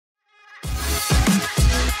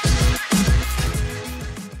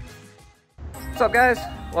What's up, guys?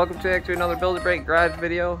 Welcome back to another Build a Break garage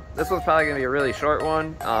video. This one's probably going to be a really short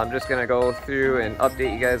one. I'm just going to go through and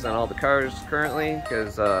update you guys on all the cars currently,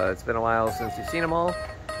 because it's been a while since you've seen them all.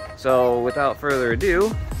 So without further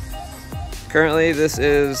ado, currently this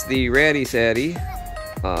is the Ratty Saddy.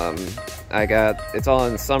 It's all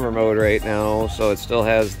in summer mode right now, so it still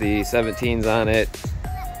has the 17s on it.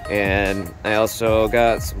 And I also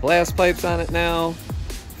got some blast pipes on it now,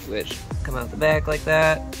 which come out the back like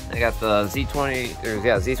that. I got the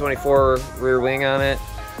Z24 rear wing on it,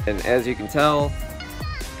 and as you can tell,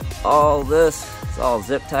 all this is all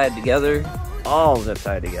zip tied together,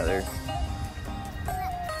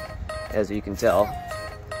 as you can tell.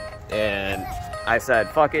 And I said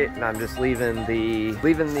fuck it, and I'm just leaving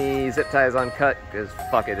the zip ties uncut because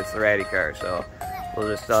fuck it, it's the Ratty car, so we'll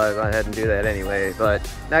just go ahead and do that anyway. But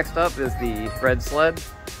next up is the red sled,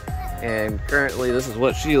 and currently this is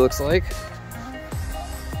what she looks like.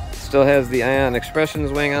 Still has the Ion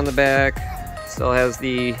Expressions wing on the back, still has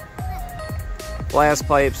the blast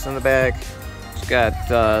pipes on the back. It's got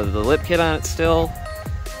the lip kit on it still,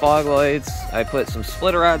 fog lights. I put some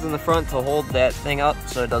splitter rods in the front to hold that thing up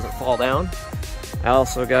so it doesn't fall down. I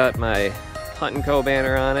also got my Hunt & Co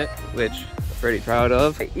banner on it, which I'm pretty proud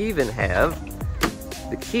of. I even have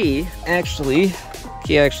the key actually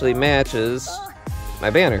matches my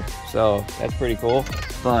banner, so that's pretty cool.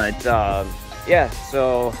 But yeah,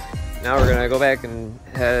 so now we're gonna go back and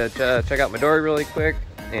check out my door really quick,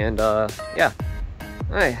 and yeah.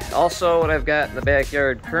 Alright, also what I've got in the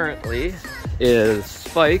backyard currently is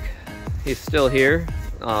Spike. He's still here.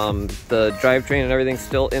 The drivetrain and everything's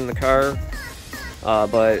still in the car,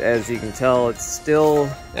 but as you can tell, it's still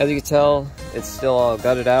all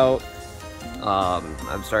gutted out.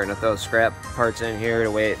 I'm starting to throw scrap parts in here to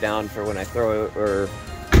weigh it down for when I throw it, or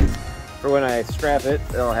for when I scrap it,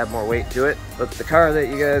 it'll have more weight to it. But the car that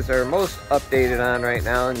you guys are most updated on right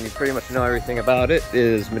now, and you pretty much know everything about it,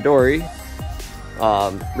 is Midori.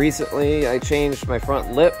 Recently I changed my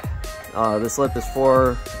front lip. This lip is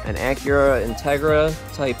for an Acura Integra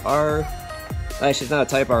Type R. Actually, it's not a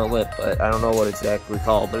Type R lip, but I don't know what it's exactly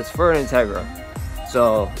called, but it's for an Integra.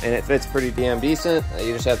 So, and it fits pretty damn decent.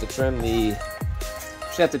 You just have to trim the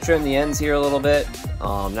ends here a little bit,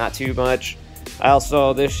 not too much. I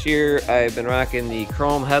also, this year, I've been rocking the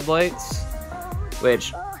chrome headlights,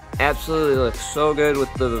 which absolutely looks so good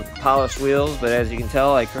with the polished wheels. But as you can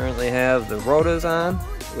tell, I currently have the Rotas on,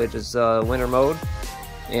 which is winter mode.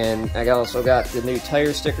 And I also got the new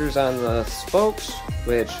tire stickers on the spokes,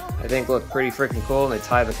 which I think look pretty freaking cool. And they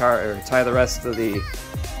tie the rest of the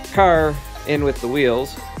car in with the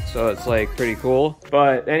wheels, so it's like pretty cool.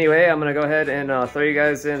 But anyway, I'm gonna go ahead and throw you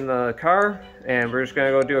guys in the car, and we're just gonna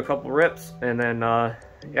go do a couple rips, and then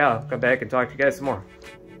yeah, I'll come back and talk to you guys some more.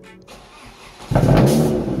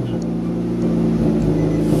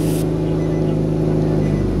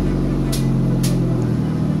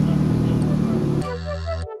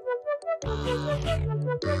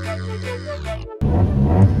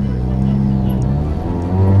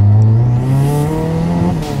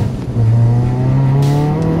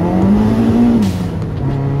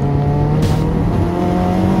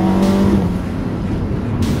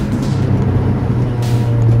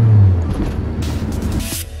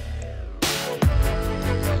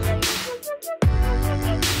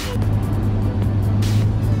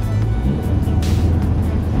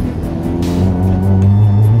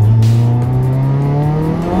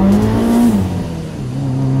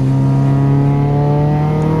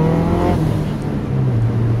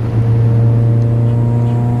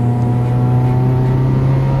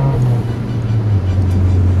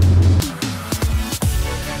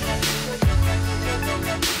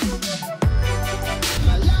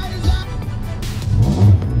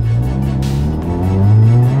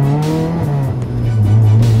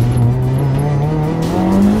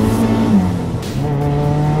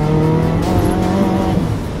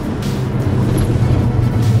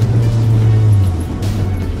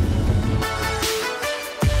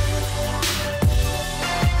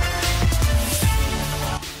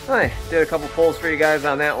 I did a couple pulls for you guys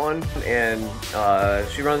on that one, and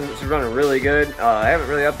she's running really good. I haven't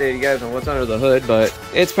really updated you guys on what's under the hood, but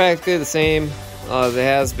it's practically the same as it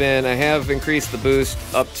has been. I have increased the boost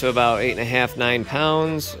up to about 8.5–9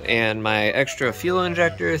 pounds, and my extra fuel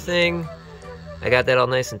injector thing, I got that all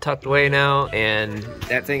nice and tucked away now, and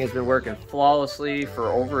that thing has been working flawlessly for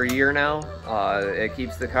over a year now. It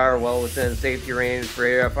keeps the car well within safety range for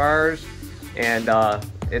AFRs, and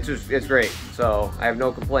it's great, so I have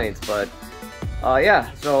no complaints. But yeah,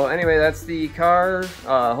 so anyway, that's the car.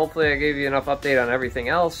 Hopefully I gave you enough update on everything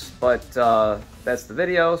else, but that's the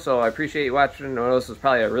video, so I appreciate you watching. I know this was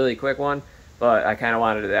probably a really quick one, but I kind of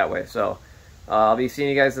wanted it that way. So I'll be seeing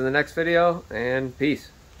you guys in the next video, and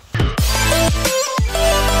peace.